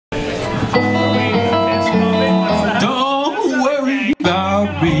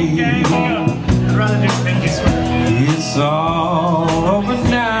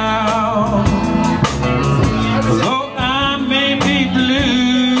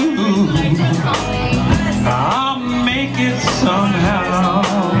somehow.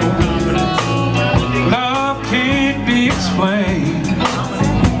 Love can't be explained.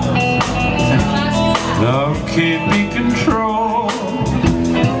 Love can't be controlled.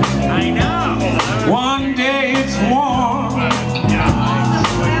 I know. One day it's warm,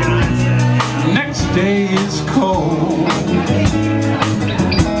 next day it's cold.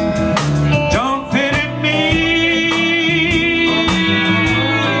 Don't pity me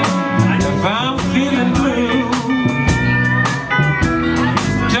if I'm feeling blue.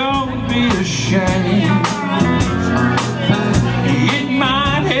 Don't be ashamed, it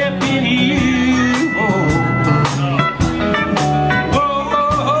might have been you.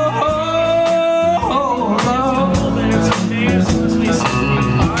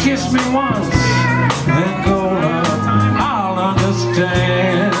 Kiss me once, then go up, I'll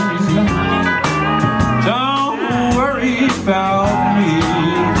understand. Don't worry about me.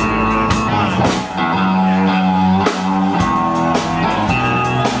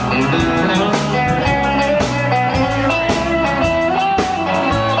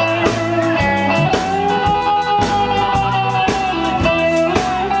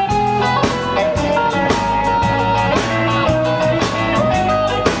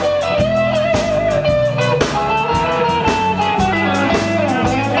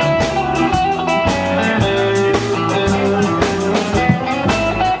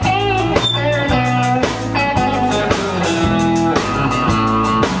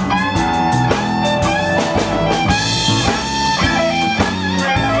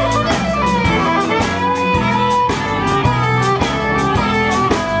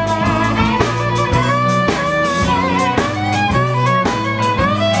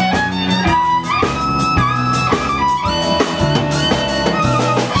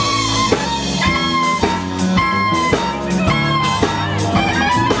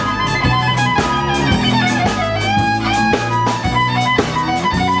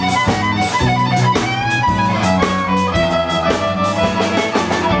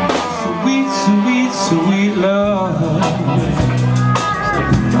 Sweet love,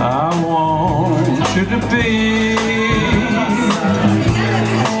 I want you to be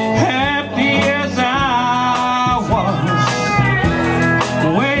happy as I was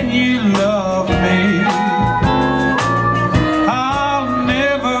when you loved me. I'll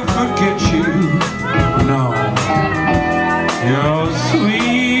never forget you, no, your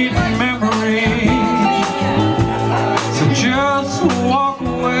sweet memory. So just walk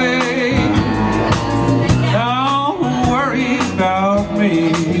away. About me.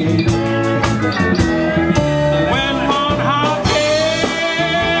 When one heart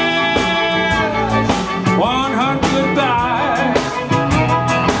cares, one heart goodbye,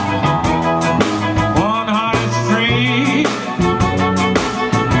 one heart is free,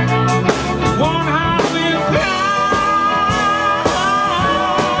 one heart will cry.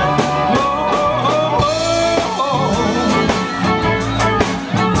 Oh,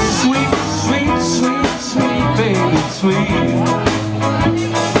 sweet, sweet, sweet, sweet baby, sweet.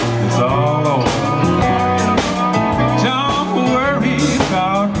 It's all over. Don't worry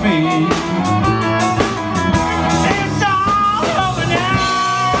about me. It's all over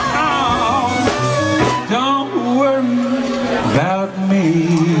now. Don't worry about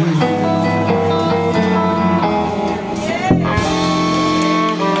me.